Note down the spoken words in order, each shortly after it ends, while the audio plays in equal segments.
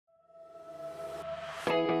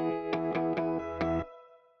Hello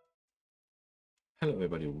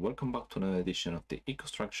everybody, welcome back to another edition of the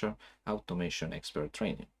EcoStruxure Automation Expert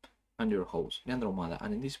training. I'm your host, Leandro Mala,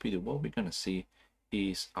 and in this video what we're gonna see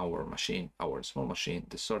is our machine, our small machine,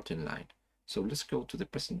 the sorting line. So let's go to the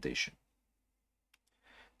presentation.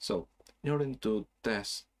 So in order to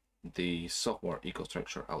test the software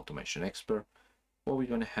EcoStruxure Automation Expert, what we're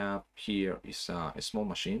gonna have here is a small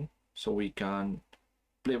machine, so we can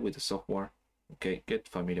play with the software, okay, get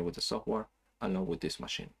familiar with the software along with this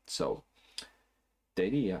machine. So the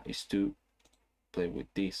idea is to play with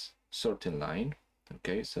this sorting line.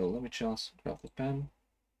 Okay, so let me just grab the pen.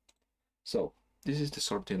 So this is the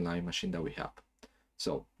sorting line machine that we have.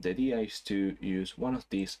 So the idea is to use one of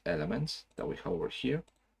these elements that we have over here.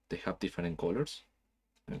 They have different colors.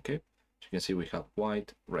 Okay, as you can see, we have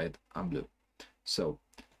white, red, and blue. So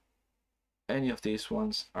any of these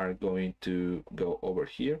ones are going to go over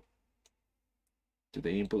here to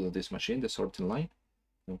the input of this machine, the sorting line.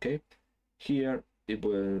 Okay, here it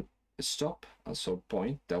will stop at some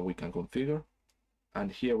point that we can configure,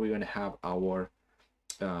 and here we're going to have our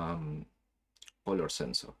color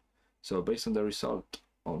sensor. So based on the result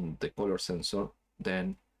on the color sensor,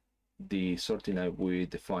 then the sorting line will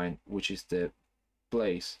define which is the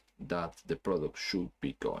place that the product should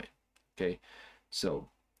be going. Okay, so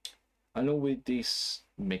along with this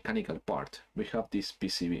mechanical part, we have this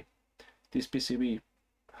PCB. This PCB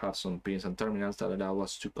has some pins and terminals that allow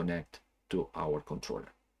us to connect to our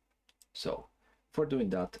controller. So for doing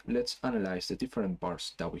that, let's analyze the different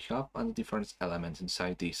parts that we have and the different elements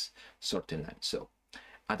inside this sorting line. So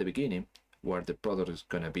at the beginning, where the product is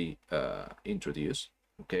going to be introduced,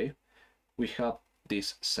 okay, we have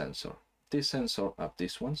this sensor. This sensor of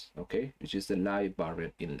these ones, okay, which is the live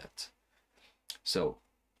barrier inlet. So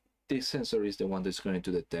this sensor is the one that's going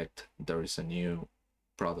to detect there is a new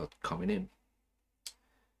product coming in.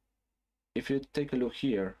 If you take a look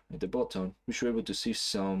here at the bottom, we should be able to see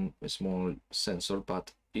some small sensor,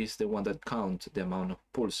 but it's the one that counts the amount of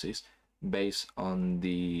pulses based on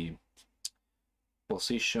the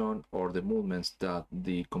position or the movements that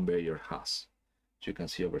the conveyor has. As you can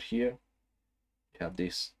see over here, you have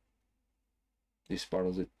this part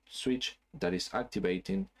of the switch that is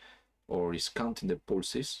activating or is counting the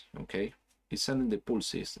pulses. Okay, it's sending the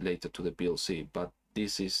pulses later to the PLC, but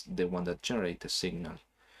this is the one that generates the signal,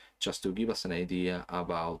 just to give us an idea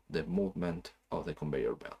about the movement of the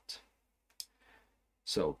conveyor belt.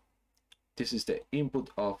 So this is the input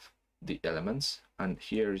of the elements, and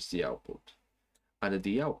here is the output. And at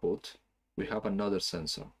the output, we have another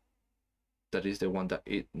sensor. That is the one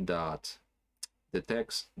that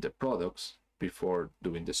detects the products before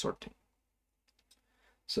doing the sorting.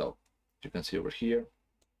 So you can see over here,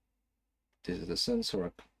 this is the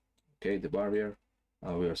sensor, okay, the barrier,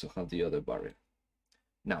 and we also have the other barrier.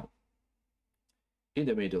 Now, in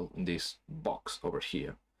the middle, in this box over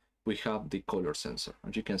here, we have the color sensor.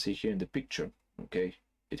 As you can see here in the picture, okay,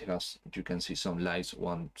 it has, you can see some lights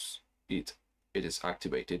once it is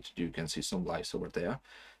activated. You can see some lights over there.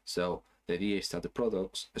 So the idea is that the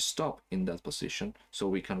products stop in that position so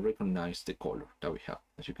we can recognize the color that we have.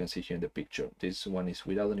 As you can see here in the picture, this one is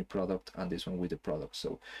without any product and this one with the product.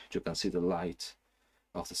 So you can see the light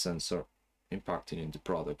of the sensor impacting in the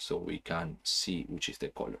product, so we can see which is the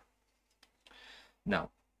color. Now,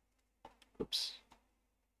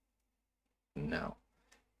 now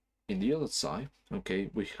in the other side, okay,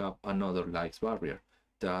 we have another light barrier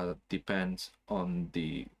that depends on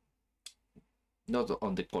the, not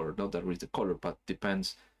on the color, not that is the color, but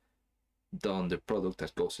depends on the product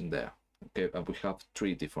that goes in there. Okay, and we have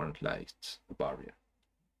three different light barrier.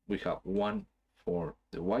 We have one for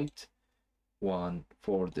the white, one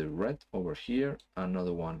for the red over here,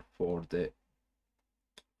 another one for the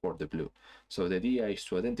blue. So the idea is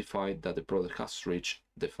to identify that the product has reached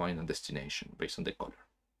the final destination based on the color.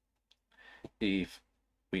 If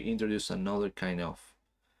we introduce another kind of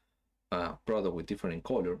product with different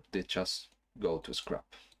color, they just go to scrap.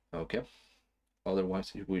 Okay,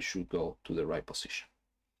 otherwise we should go to the right position.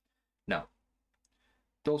 Now,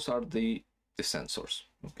 those are the sensors.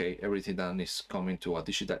 Okay, everything that is coming to a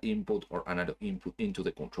digital input or analog input into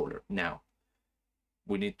the controller. Now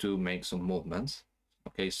we need to make some movements.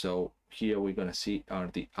 Okay, so here we're going to see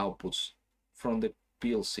are the outputs from the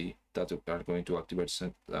PLC that are going to activate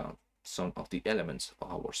some of the elements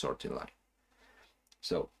of our sorting line.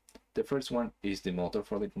 So the first one is the motor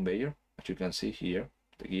for the conveyor. As you can see here,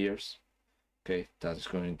 the gears, okay, that is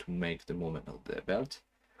going to make the movement of the belt.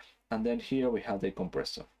 And then here we have the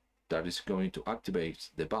compressor that is going to activate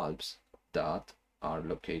the valves that are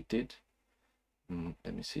located,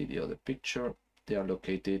 let me see the other picture, they are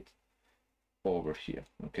located over here.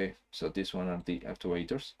 Okay, so this one are the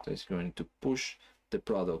actuators that is going to push the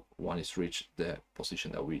product when it's reached the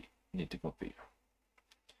position that we need to configure.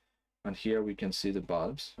 And here we can see the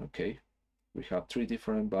bulbs. Okay, we have 3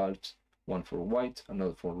 different bulbs, one for white,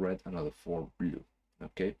 another for red, another for blue.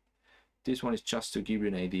 Okay, this one is just to give you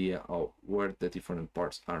an idea of where the different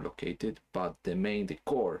parts are located, but the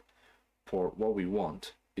core for what we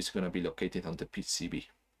want is going to be located on the PCB.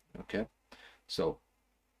 Okay, so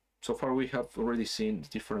far we have already seen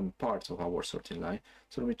different parts of our sorting line.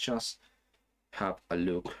 So let me just have a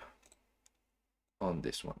look on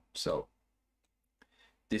this one. So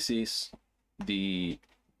this is the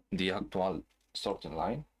actual sorting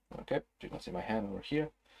line. Okay, you can see my hand over here.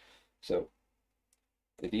 So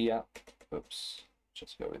the idea, oops,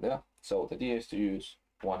 just go with that. So the idea is to use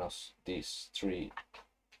one of these 3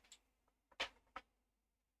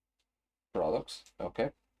 products.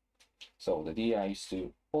 Okay, so the idea is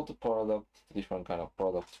to put the product, different kind of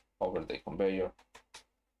product, over the conveyor.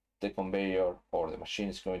 The conveyor or the machine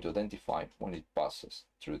is going to identify when it passes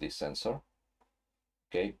through this sensor.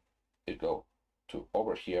 Okay, it go to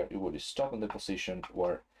over here. It will stop in the position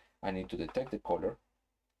where I need to detect the color.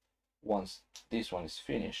 Once this one is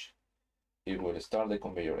finished, it will start the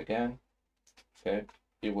conveyor again. Okay,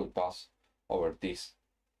 it will pass over this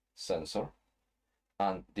sensor,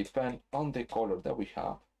 and depend on the color that we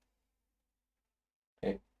have,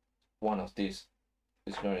 okay, one of these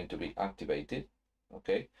is going to be activated.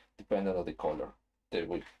 Okay, depending on the color, they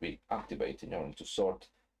will be activated in order to sort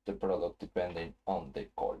the product depending on the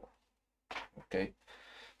color. Okay,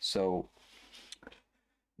 so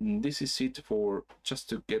this is it for just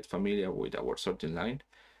to get familiar with our sorting line.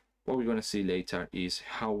 What we're going to see later is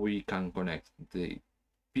how we can connect the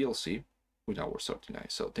PLC with our sorting line.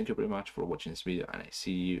 So thank you very much for watching this video, and I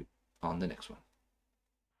see you on the next one.